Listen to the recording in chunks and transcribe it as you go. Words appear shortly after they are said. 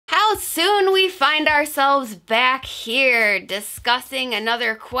how soon we find ourselves back here discussing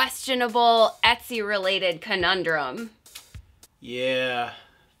another questionable Etsy-related conundrum. Yeah,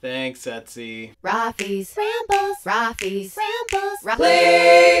 thanks, Etsy. Rafi's Rambles, Rafi's Rambles,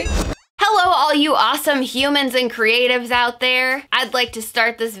 Rafi. Hello, all you awesome humans and creatives out there. I'd like to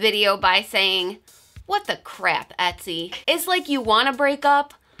start this video by saying, what the crap, Etsy? It's like you want to break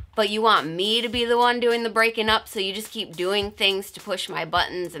up, but you want me to be the one doing the breaking up, so you just keep doing things to push my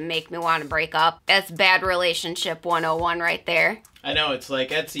buttons and make me want to break up. That's bad relationship 101 right there. I know, it's like,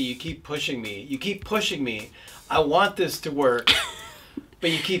 Etsy, you keep pushing me. You keep pushing me. I want this to work, but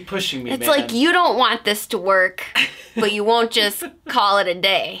you keep pushing me, It's man. like you don't want this to work, but you won't just call it a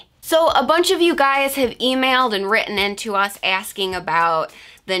day. So a bunch of you guys have emailed and written into us asking about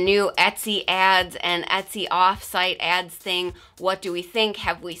the new Etsy ads and Etsy Offsite ads thing. What do we think?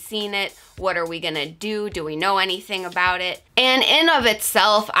 Have we seen it? What are we gonna do? Do we know anything about it? And in of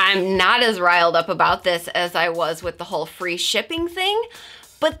itself, I'm not as riled up about this as I was with the whole free shipping thing.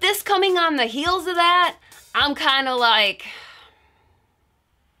 But this coming on the heels of that, I'm kind of like...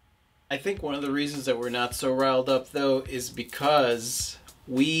 I think one of the reasons that we're not so riled up, though, is because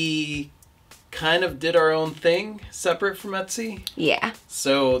we kind of did our own thing separate from Etsy. Yeah.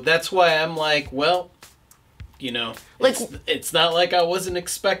 So that's why I'm like, well, you know, like, it's not like I wasn't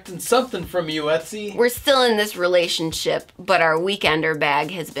expecting something from you, Etsy. We're still in this relationship, but our weekender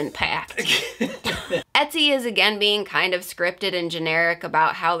bag has been packed. Etsy is again being kind of scripted and generic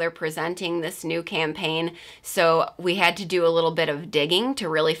about how they're presenting this new campaign, so we had to do a little bit of digging to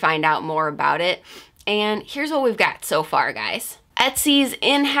really find out more about it. And here's what we've got so far, guys. Etsy's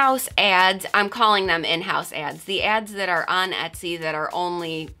in-house ads, I'm calling them in-house ads, the ads that are on Etsy that are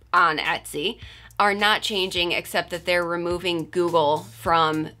only on Etsy, are not changing, except that they're removing Google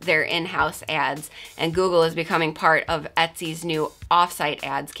from their in-house ads, and Google is becoming part of Etsy's new Offsite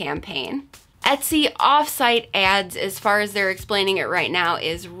ads campaign. Etsy Offsite ads, as far as they're explaining it right now,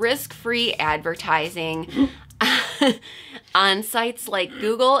 is risk-free advertising on sites like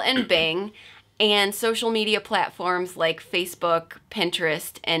Google and Bing, and social media platforms like Facebook,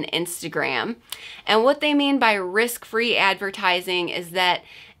 Pinterest, and Instagram. And what they mean by risk-free advertising is that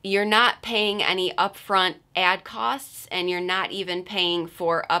you're not paying any upfront ad costs, and you're not even paying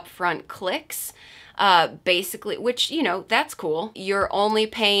for upfront clicks, basically, which, you know, that's cool. You're only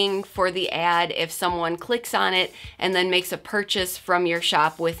paying for the ad if someone clicks on it and then makes a purchase from your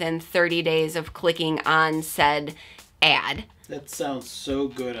shop within 30 days of clicking on said ad. That sounds so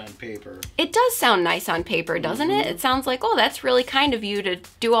good on paper. It does sound nice on paper, doesn't it? It sounds like, oh, that's really kind of you to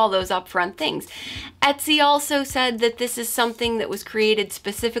do all those upfront things. Etsy also said that this is something that was created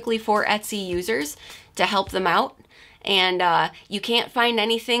specifically for Etsy users to help them out. And you can't find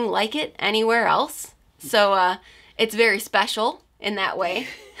anything like it anywhere else. So it's very special in that way.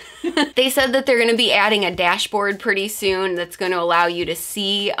 They said that they're going to be adding a dashboard pretty soon that's going to allow you to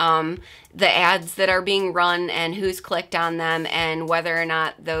see the ads that are being run and who's clicked on them and whether or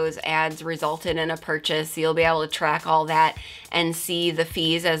not those ads resulted in a purchase. You'll be able to track all that and see the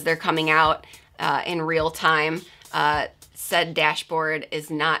fees as they're coming out in real time. Said dashboard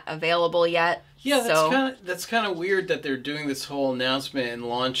is not available yet. Yeah, that's kind of weird that they're doing this whole announcement and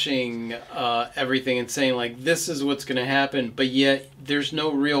launching everything and saying, like, this is what's going to happen, but yet there's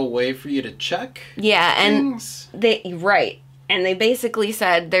no real way for you to check things. And they basically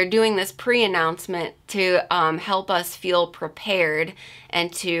said they're doing this pre-announcement to help us feel prepared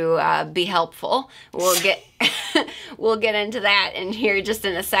and to be helpful. We'll get into that in here just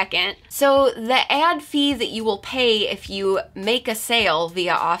in a second. So the ad fee that you will pay if you make a sale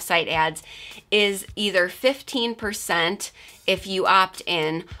via Offsite ads is either 15% if you opt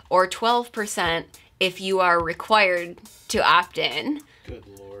in or 12% if you are required to opt in. Good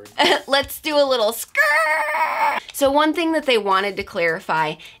Lord. Let's do a little skrrr. So one thing that they wanted to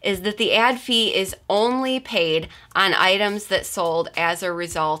clarify is that the ad fee is only paid on items that sold as a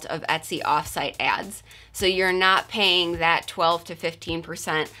result of Etsy Offsite ads. So you're not paying that 12 to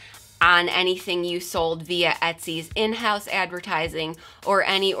 15% on anything you sold via Etsy's in-house advertising or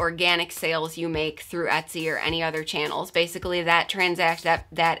any organic sales you make through Etsy or any other channels. Basically, that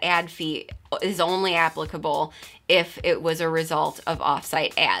ad fee is only applicable if it was a result of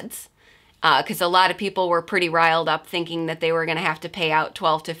Offsite ads. Because a lot of people were pretty riled up thinking that they were going to have to pay out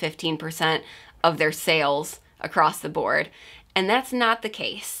 12 to 15% of their sales across the board. And that's not the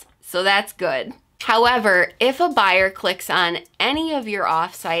case. So that's good. However, if a buyer clicks on any of your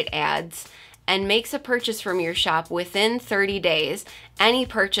Offsite ads and makes a purchase from your shop within 30 days, any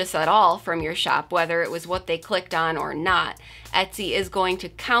purchase at all from your shop, whether it was what they clicked on or not, Etsy is going to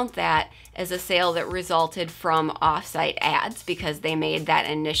count that is a sale that resulted from offsite ads because they made that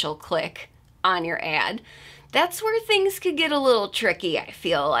initial click on your ad. That's where things could get a little tricky, I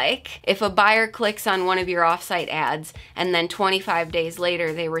feel like. If a buyer clicks on one of your offsite ads and then 25 days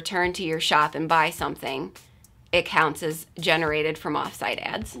later they return to your shop and buy something, it counts as generated from offsite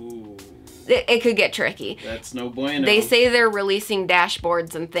ads. Ooh. It could get tricky. That's no bueno. They say they're releasing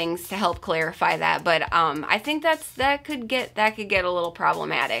dashboards and things to help clarify that, but I think that could get a little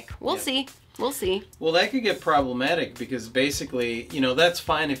problematic. We'll see. We'll see. Well, that could get problematic because basically, you know, that's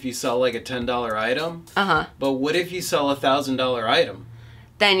fine if you sell like a $10 item. But what if you sell a $1,000 item?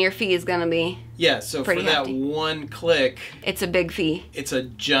 Then your fee is gonna be so pretty for that hefty. one click, it's a big fee. It's a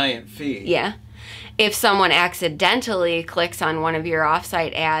giant fee. Yeah. If someone accidentally clicks on one of your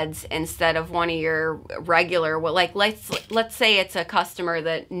offsite ads instead of one of your regular, well, like let's say it's a customer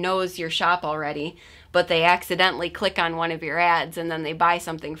that knows your shop already, but they accidentally click on one of your ads and then they buy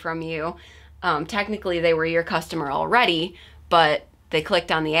something from you. Technically, they were your customer already, but they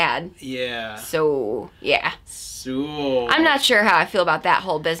clicked on the ad. Yeah. So, yeah. So I'm not sure how I feel about that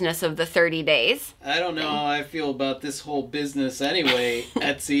whole business of the 30 days. I don't know how I feel about this whole business anyway,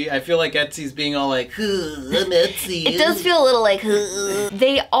 Etsy. I feel like Etsy's being all like, I'm Etsy. It does feel a little like,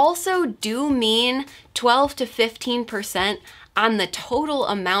 They also do mean 12 to 15% on the total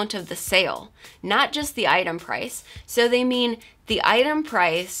amount of the sale, not just the item price. So they mean the item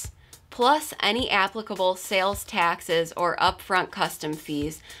price plus any applicable sales taxes or upfront custom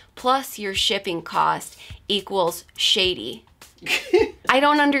fees, plus your shipping cost equals shady. I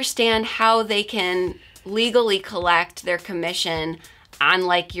don't understand how they can legally collect their commission on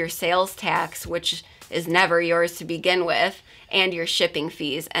like your sales tax, which is never yours to begin with, and your shipping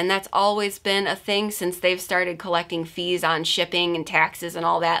fees. And that's always been a thing since they've started collecting fees on shipping and taxes and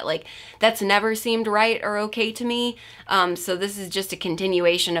all that. Like, that's never seemed right or okay to me. So this is just a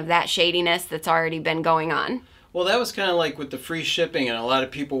continuation of that shadiness that's already been going on. Well, that was kind of like with the free shipping, and a lot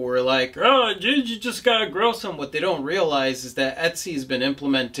of people were like, oh, dude, you just gotta grow some. What they don't realize is that Etsy's been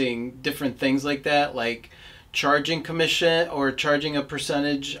implementing different things like that, like charging commission or charging a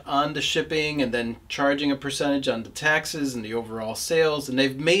percentage on the shipping and then charging a percentage on the taxes and the overall sales. And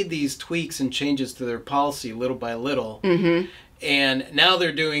they've made these tweaks and changes to their policy little by little. And now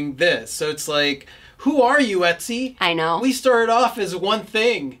they're doing this. So it's like, who are you, Etsy? I know. We started off as one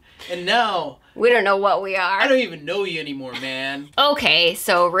thing, and now we don't know what we are. I don't even know you anymore, man. Okay,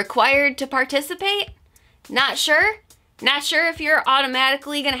 so required to participate? Not sure? Not sure if you're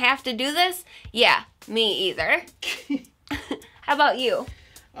automatically gonna have to do this? Yeah, me either. How about you?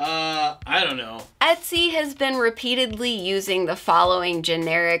 I don't know. Etsy has been repeatedly using the following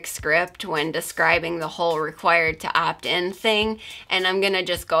generic script when describing the whole required to opt-in thing, and I'm gonna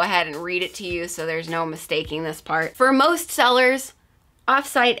just go ahead and read it to you so there's no mistaking this part. For most sellers,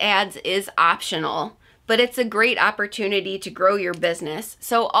 offsite ads is optional, but it's a great opportunity to grow your business.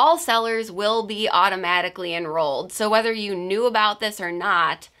 So all sellers will be automatically enrolled. So whether you knew about this or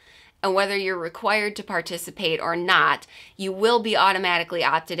not, and whether you're required to participate or not, you will be automatically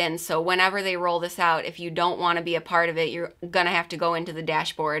opted in. So whenever they roll this out, if you don't want to be a part of it, you're gonna have to go into the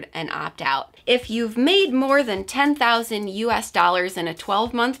dashboard and opt out. If you've made more than $10,000 US in a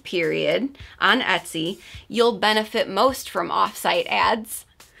 12-month period on Etsy, you'll benefit most from offsite ads.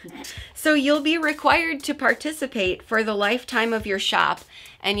 So you'll be required to participate for the lifetime of your shop,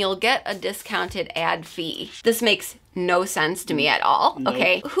 and you'll get a discounted ad fee. This makes no sense to me at all. Nope.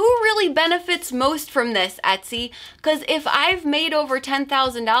 Okay, who really benefits most from this, Etsy? Because if I've made over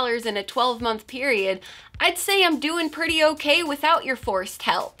 $10,000 in a 12-month period, I'd say I'm doing pretty okay without your forced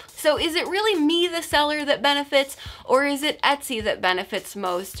help. So is it really me, the seller, that benefits, or is it Etsy that benefits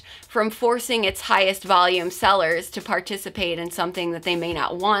most from forcing its highest volume sellers to participate in something that they may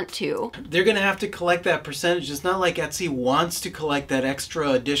not want to? They're going to have to collect that percentage. It's not like Etsy wants to collect that extra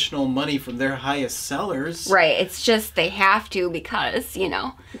additional money from their highest sellers. Right, it's just they have to because, you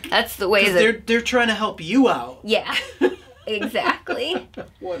know, that's the way that... They're trying to help you out. Yeah. Exactly.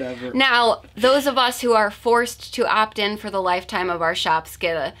 Whatever. Now, those of us who are forced to opt in for the lifetime of our shops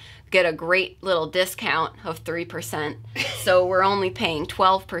get a great little discount of 3%. So we're only paying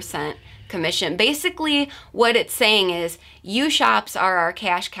 12% commission. Basically, what it's saying is you shops are our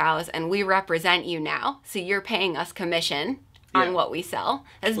cash cows and we represent you now. So you're paying us commission on what we sell.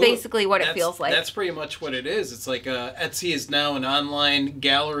 That's basically what it feels like. That's pretty much what it is. It's like Etsy is now an online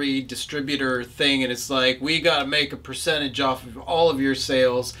gallery distributor thing, and it's like we got to make a percentage off of all of your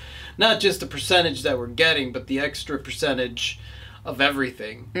sales, not just the percentage that we're getting, but the extra percentage of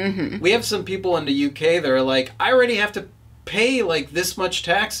everything. We have some people in the UK that are like, I already have to pay like this much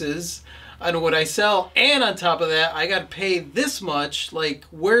taxes on what I sell, and on top of that, I got to pay this much. Like,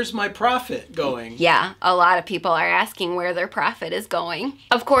 where's my profit going? Yeah, a lot of people are asking where their profit is going.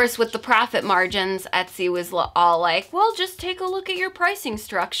 Of course, with the profit margins, Etsy was all like, well, just take a look at your pricing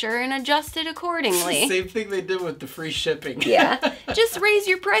structure and adjust it accordingly. Same thing they did with the free shipping. Yeah, just raise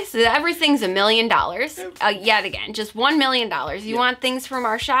your prices. Everything's $1 million. Yet again, just $1 million. You want things from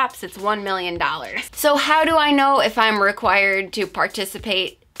our shops, it's $1 million. So how do I know if I'm required to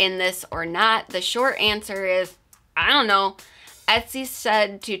participate in this or not? The short answer is, I don't know. Etsy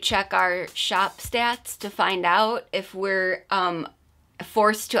said to check our shop stats to find out if we're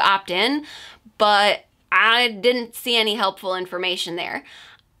forced to opt in, but I didn't see any helpful information there.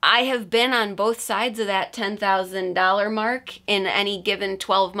 I have been on both sides of that $10,000 mark in any given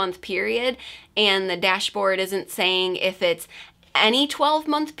 12-month period, and the dashboard isn't saying if it's any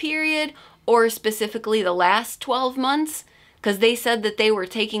 12-month period or specifically the last 12 months, because they said that they were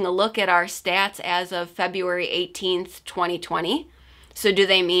taking a look at our stats as of February 18th, 2020. So do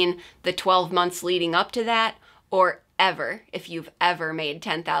they mean the 12 months leading up to that, or ever, if you've ever made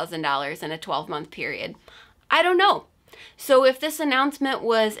 $10,000 in a 12-month period? I don't know. So if this announcement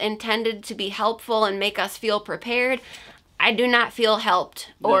was intended to be helpful and make us feel prepared, I do not feel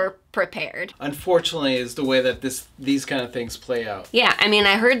helped or prepared. Unfortunately, is the way that these kind of things play out. Yeah, I mean,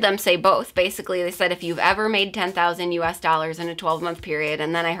 I heard them say both. Basically, they said if you've ever made $10,000 in a 12-month period,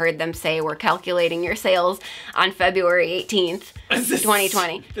 and then I heard them say we're calculating your sales on February 18th,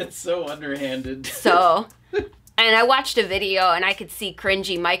 2020. That's so underhanded. So, and I watched a video and I could see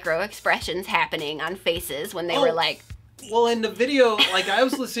cringy micro expressions happening on faces when they were like, well, in the video, like, I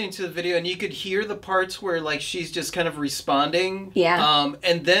was listening to the video and you could hear the parts where, like, she's just kind of responding. Yeah.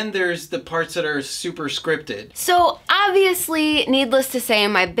 And then there's the parts that are super scripted. So, obviously, needless to say,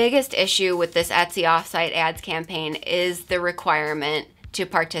 my biggest issue with this Etsy Offsite ads campaign is the requirement to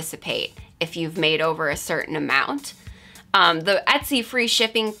participate if you've made over a certain amount. The Etsy free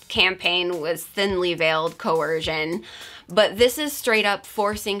shipping campaign was thinly veiled coercion, but this is straight up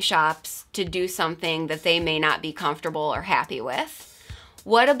forcing shops to do something that they may not be comfortable or happy with.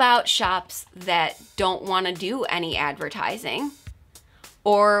 What about shops that don't want to do any advertising?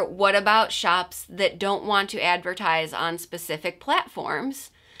 Or what about shops that don't want to advertise on specific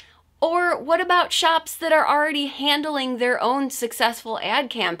platforms? Or what about shops that are already handling their own successful ad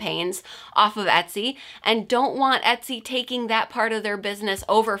campaigns off of Etsy and don't want Etsy taking that part of their business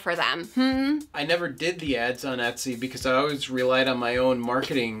over for them? I never did the ads on Etsy because I always relied on my own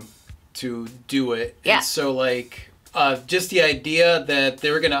marketing to do it. Yeah. And so, like, just the idea that they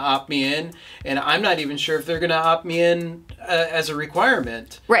were going to opt me in, and I'm not even sure if they're going to opt me in as a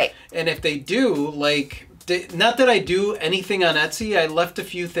requirement. Right. And if they do, like... Not that I do anything on Etsy. I left a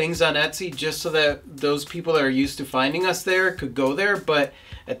few things on Etsy just so that those people that are used to finding us there could go there. But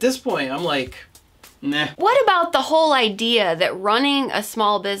at this point, I'm like, nah. What about the whole idea that running a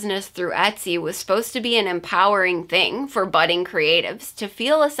small business through Etsy was supposed to be an empowering thing for budding creatives to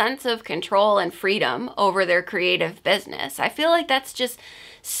feel a sense of control and freedom over their creative business? I feel like that's just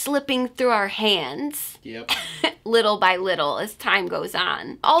slipping through our hands. Yep. Little by little as time goes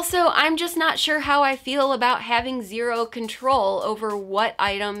on. Also, I'm just not sure how I feel about having zero control over what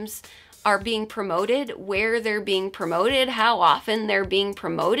items are being promoted, where they're being promoted, how often they're being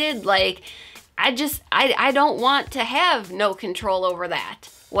promoted. Like, I don't want to have no control over that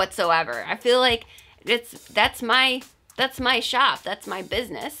whatsoever. I feel like that's my shop, that's my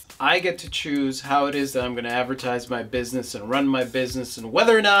business. I get to choose how it is that I'm going to advertise my business and run my business and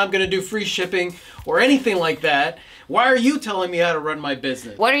whether or not I'm going to do free shipping or anything like that. Why are you telling me how to run my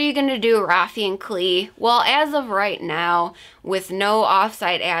business? What are you going to do, Rafi and Klee? Well, as of right now, with no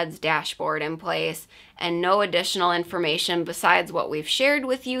Offsite ads dashboard in place and no additional information besides what we've shared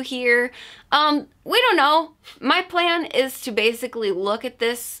with you here, we don't know. My plan is to basically look at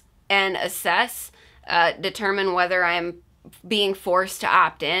this and assess, determine whether I'm being forced to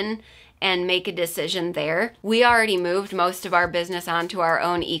opt in and make a decision there. We already moved most of our business onto our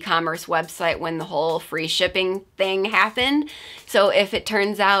own e-commerce website when the whole free shipping thing happened. So if it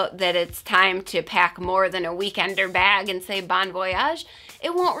turns out that it's time to pack more than a weekender bag and say bon voyage,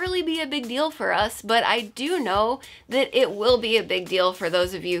 it won't really be a big deal for us, but I do know that it will be a big deal for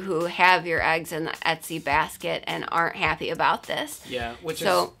those of you who have your eggs in the Etsy basket and aren't happy about this. Yeah, which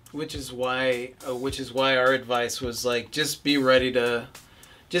is why our advice was like, just be ready to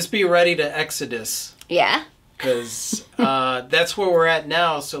exodus. Yeah. because that's where we're at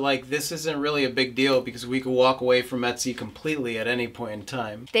now. So like this isn't really a big deal because we could walk away from Etsy completely at any point in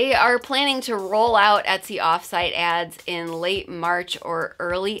time. They are planning to roll out Etsy Offsite ads in late March or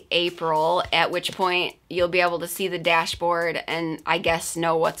early April, at which point you'll be able to see the dashboard and I guess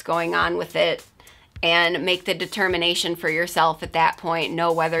know what's going on with it and make the determination for yourself at that point,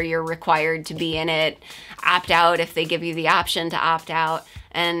 know whether you're required to be in it, opt out if they give you the option to opt out,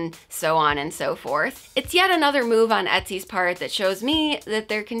 and so on and so forth. It's yet another move on Etsy's part that shows me that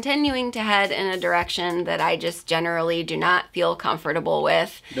they're continuing to head in a direction that I just generally do not feel comfortable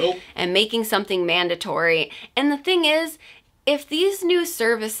with. Nope. And making something mandatory. And the thing is, if these new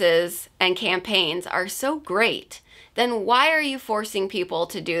services and campaigns are so great, then why are you forcing people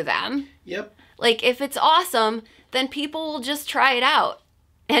to do them? Yep. Like, if it's awesome, then people will just try it out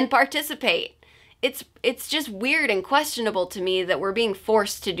and participate. It's just weird and questionable to me that we're being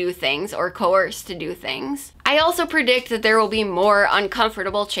forced to do things or coerced to do things. I also predict that there will be more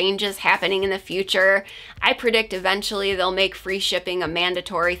uncomfortable changes happening in the future. I predict eventually they'll make free shipping a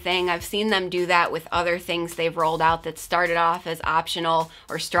mandatory thing. I've seen them do that with other things they've rolled out that started off as optional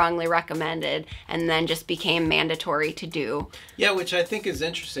or strongly recommended and then just became mandatory to do. Yeah, which I think is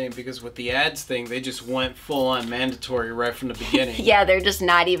interesting because with the ads thing, they just went full on mandatory right from the beginning. Yeah, they're just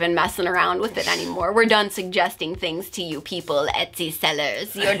not even messing around with it anymore. We're done suggesting things to you people, Etsy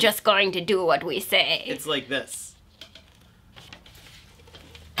sellers. You're just going to do what we say. It's like this.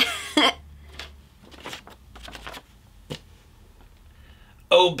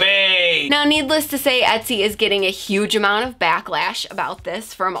 Obey! Now, needless to say, Etsy is getting a huge amount of backlash about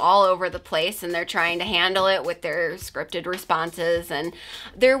this from all over the place, and they're trying to handle it with their scripted responses. And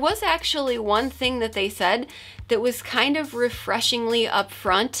there was actually one thing that they said that was kind of refreshingly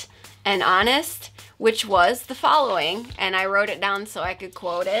upfront and honest, which was the following, and I wrote it down so I could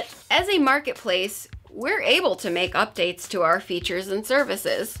quote it. As a marketplace, we're able to make updates to our features and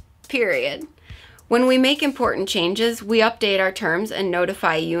services, period. When we make important changes, we update our terms and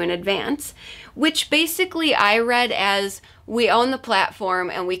notify you in advance, which basically I read as we own the platform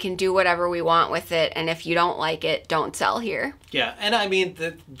and we can do whatever we want with it, and if you don't like it, don't sell here. Yeah, and I mean,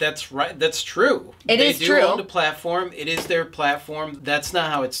 that's right. That's true. It is true. They do own the platform. It is their platform. That's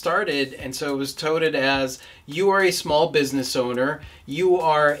not how it started, and so it was touted as you are a small business owner, you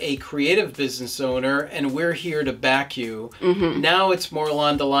are a creative business owner, and we're here to back you. Mm-hmm. Now it's more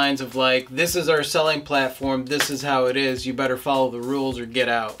along the lines of like, this is our selling platform, this is how it is, you better follow the rules or get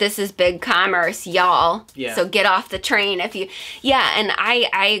out. This is big commerce, y'all. Yeah. So get off the train if you... Yeah, and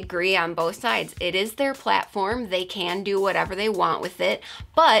I agree on both sides. It is their platform. They can do whatever they want with it.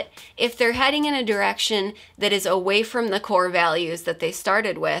 But if they're heading in a direction that is away from the core values that they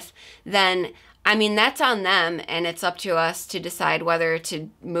started with, then... I mean, that's on them, and it's up to us to decide whether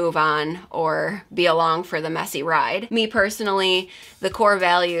to move on or be along for the messy ride. Me personally, the core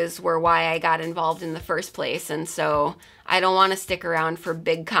values were why I got involved in the first place, and so I don't want to stick around for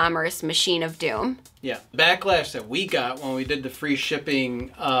big commerce machine of doom. Yeah. Backlash that we got when we did the free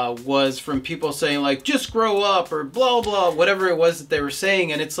shipping was from people saying like, just grow up or blah, blah, whatever it was that they were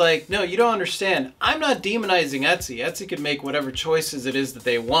saying. And it's like, no, you don't understand. I'm not demonizing Etsy. Etsy can make whatever choices it is that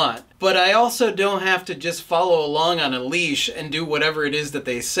they want. But I also don't have to just follow along on a leash and do whatever it is that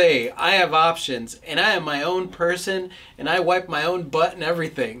they say. I have options and I am my own person and I wipe my own butt and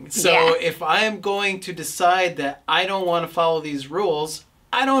everything. So yeah. If I am going to decide that I don't want to follow these rules,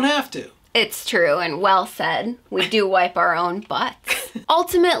 I don't have to. It's true, and well said. We do wipe our own butts.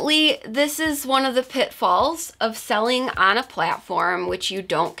 Ultimately, this is one of the pitfalls of selling on a platform which you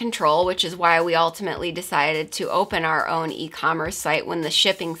don't control, which is why we ultimately decided to open our own e-commerce site when the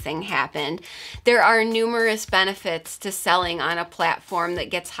shipping thing happened. There are numerous benefits to selling on a platform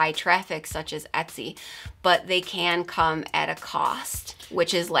that gets high traffic, such as Etsy, but they can come at a cost,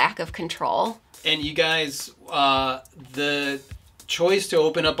 which is lack of control. And you guys, the choice to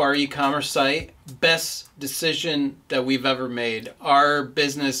open up our e-commerce site, best decision that we've ever made. Our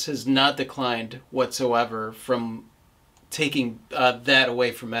business has not declined whatsoever from taking that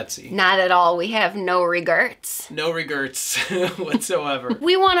away from Etsy. Not at all. We have no regrets. No regrets whatsoever.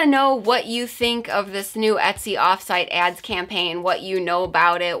 We want to know what you think of this new Etsy Offsite ads campaign, what you know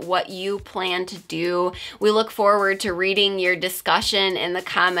about it, what you plan to do. We look forward to reading your discussion in the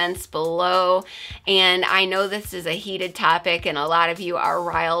comments below. And I know this is a heated topic and a lot of you are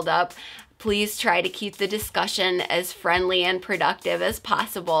riled up. Please try to keep the discussion as friendly and productive as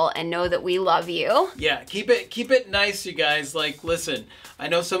possible and know that we love you. Yeah, keep it nice, you guys. Like, listen, I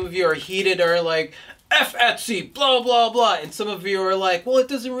know some of you are heated or like, F Etsy, blah, blah, blah. And some of you are like, well, it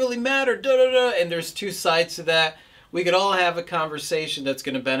doesn't really matter, da, da, da. And there's two sides to that. we could all have a conversation that's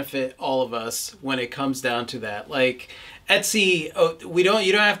going to benefit all of us when it comes down to that. Like Etsy, you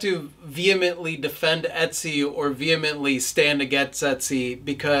don't have to vehemently defend Etsy or vehemently stand against Etsy,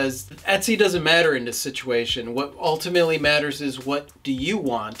 because Etsy doesn't matter in this situation. What ultimately matters is, what do you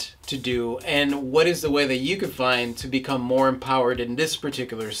want to do, and what is the way that you can find to become more empowered in this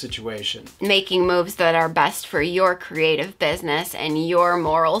particular situation. Making moves that are best for your creative business and your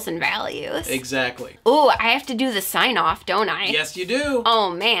morals and values. Exactly. Ooh, I have to do the sign off, don't I? Yes, you do. Oh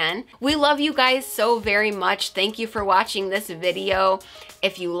man. We love you guys so very much. Thank you for watching this video.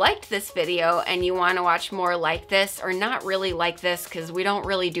 If you liked this video and you want to watch more like this, or not really like this because we don't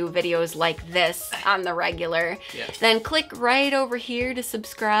really do videos like this on the regular, then click right over here to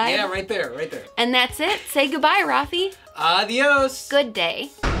subscribe. Yeah, right there, right there. And that's it. Say goodbye, Rafi. Adios. Good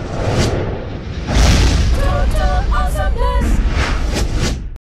day. Total awesomeness.